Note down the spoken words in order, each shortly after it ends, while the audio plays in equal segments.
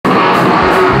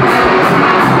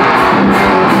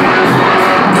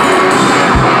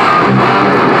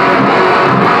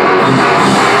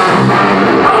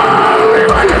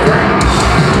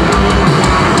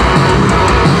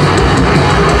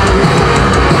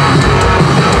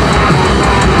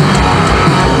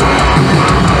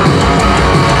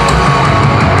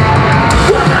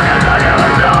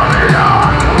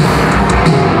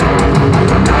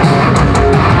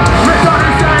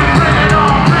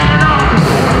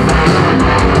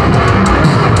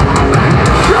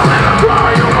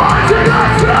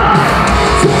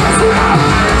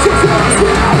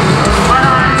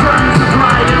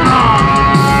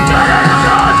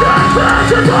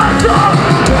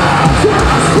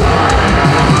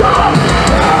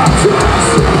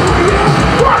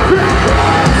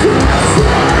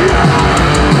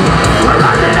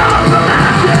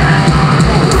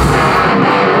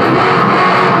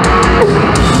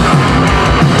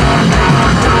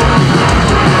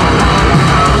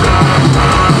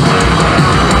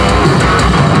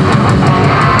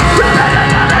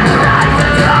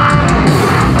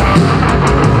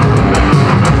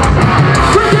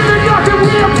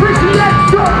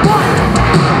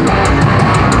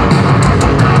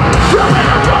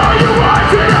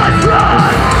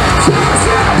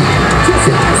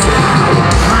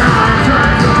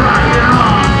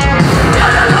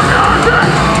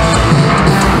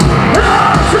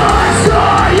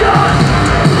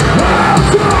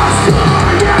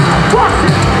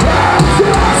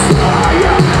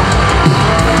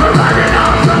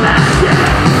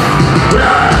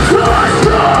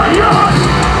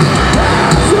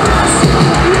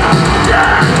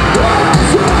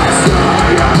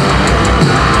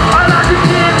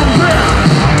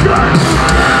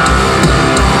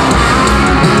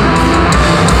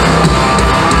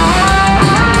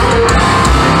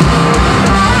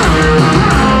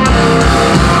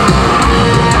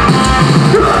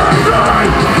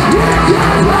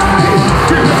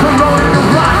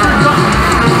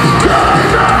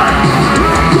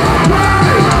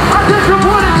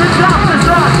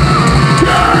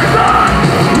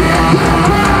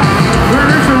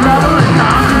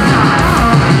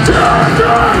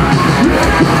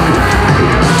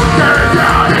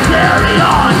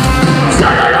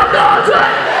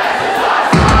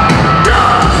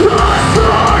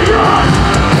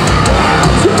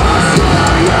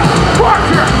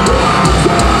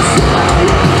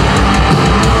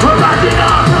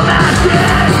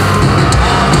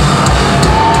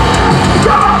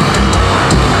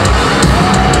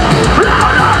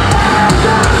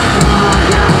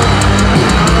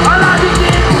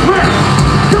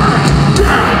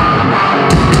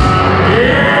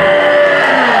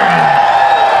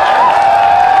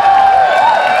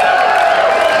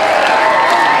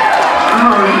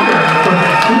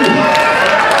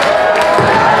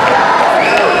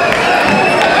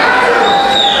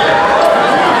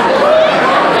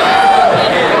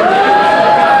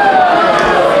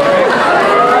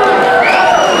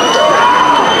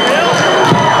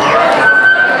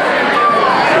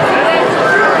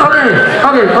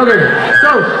Okay.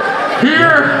 So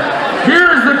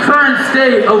here's the current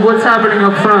state of what's happening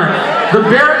up front. The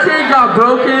barricade got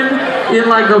broken in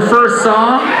like the first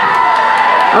song.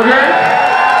 Okay?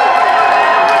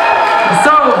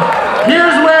 So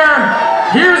here's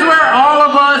where all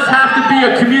of us have to be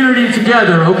a community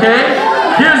together, okay?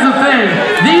 Here's the thing.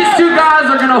 These two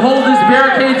guys are gonna hold this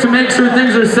barricade to make sure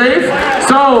things are safe.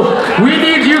 So we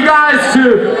need you guys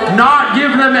to not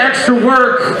give them extra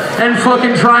work and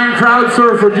fucking try and crowd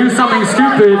surf or do something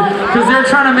stupid, because they're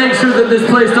trying to make sure that this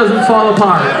place doesn't fall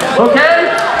apart.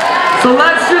 Okay? So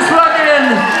let's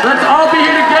all be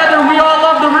here together. We all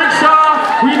love the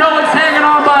Rickshaw. We know it's hanging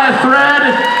on by a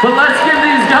thread, but let's give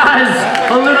these guys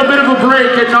a little bit of a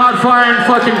break and not try and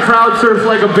fucking crowd surf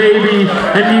like a baby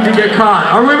and need to get caught.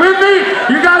 Are we with me?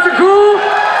 You guys are cool?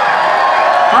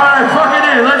 Alright, fucking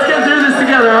A. Let's get through this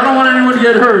together. I don't want anyone to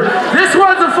get hurt. This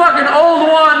one's a fucking old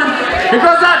one. It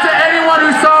goes out to anyone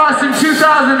who saw us in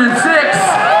 2006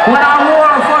 when I wore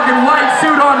a fucking white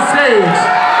suit on stage.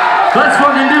 Let's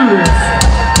fucking do this.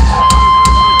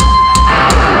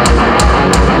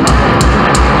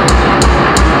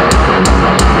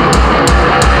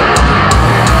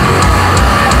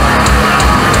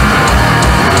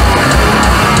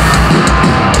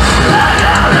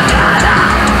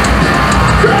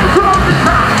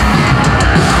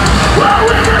 Well,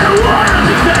 we're gonna war on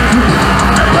the country,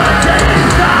 and we're taking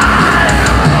time.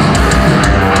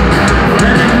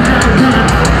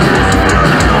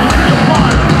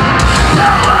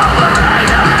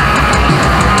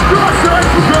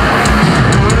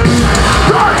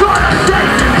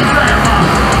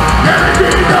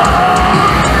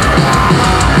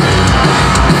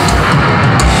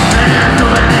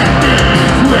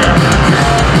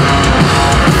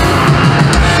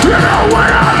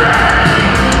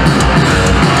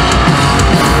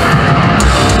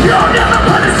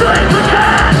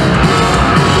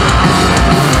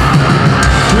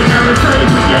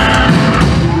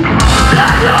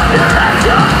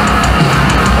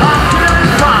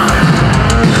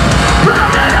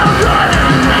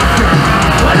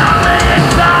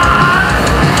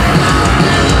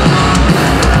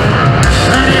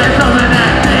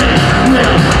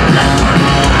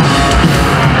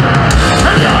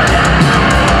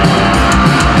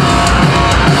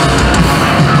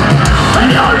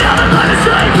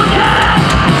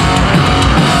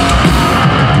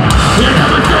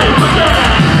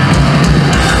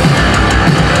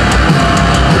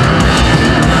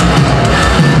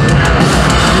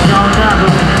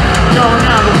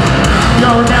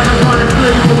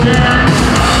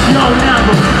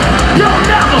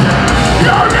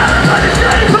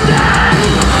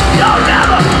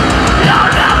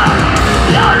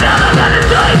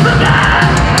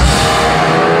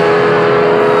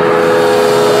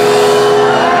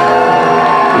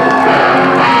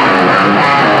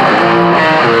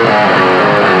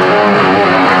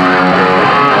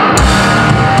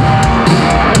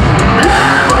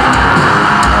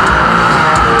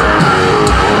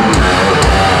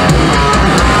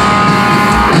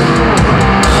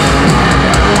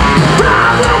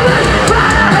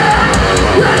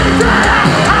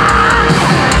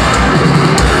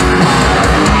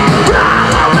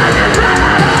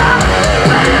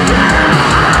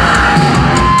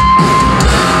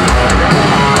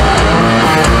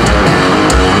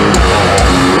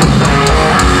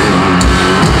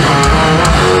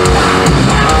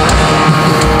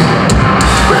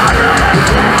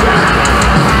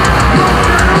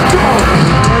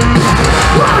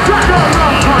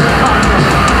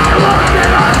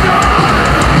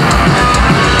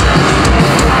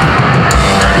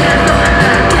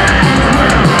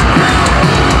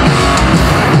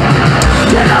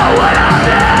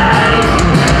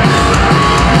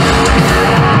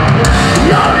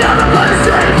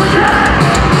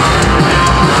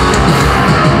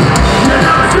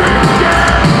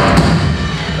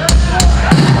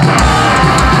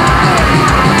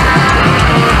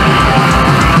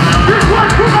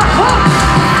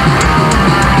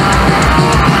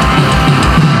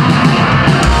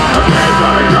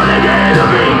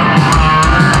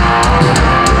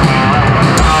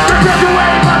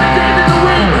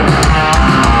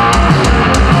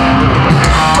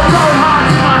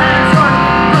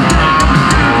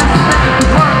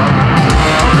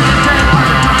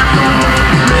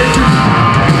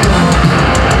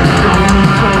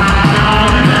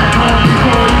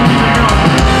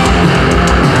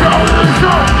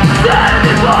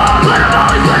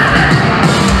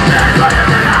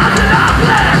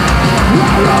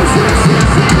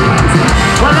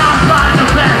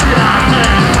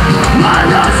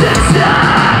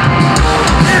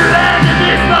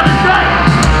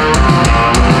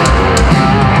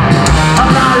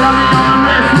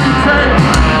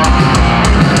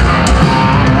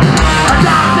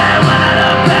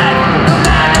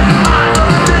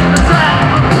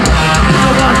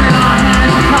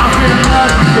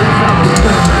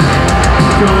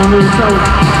 lose hope.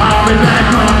 I'll be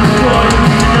back home before you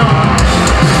even know.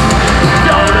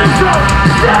 Don't lose hope.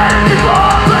 Dead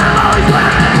before, but I'm always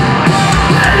winning.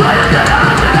 And when you get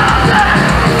out of it, I'll say,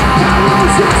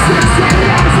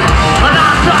 when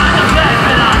I'm trying to bet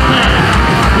that I can,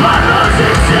 I'm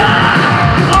losing shit.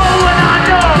 Oh, when I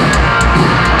know,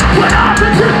 when I'm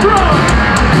in your throat,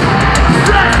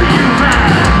 stress to you,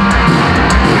 man.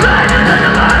 Better than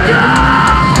you let go.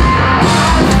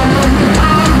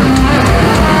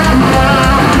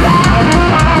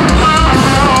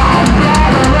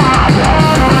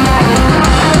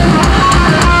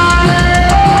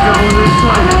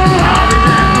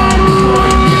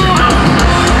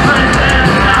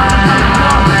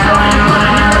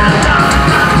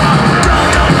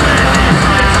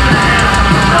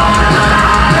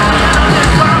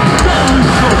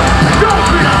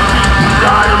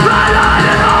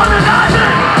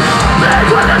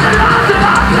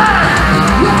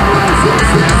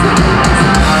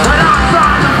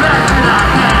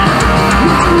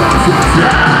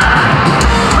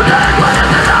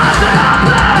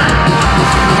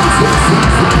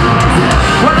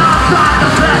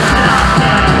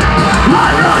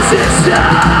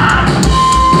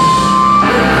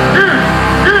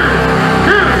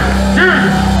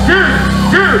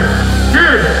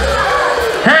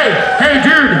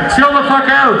 Chill the fuck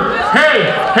out.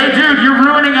 Hey dude, you're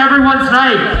ruining everyone's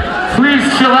night. Please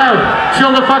chill out.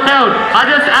 Chill the fuck out. I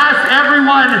just asked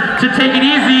everyone to take it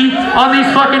easy on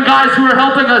these fucking guys who are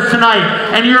helping us tonight,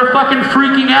 and you're fucking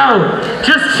freaking out.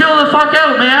 Just chill the fuck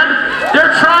out, man.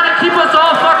 They're trying to keep us all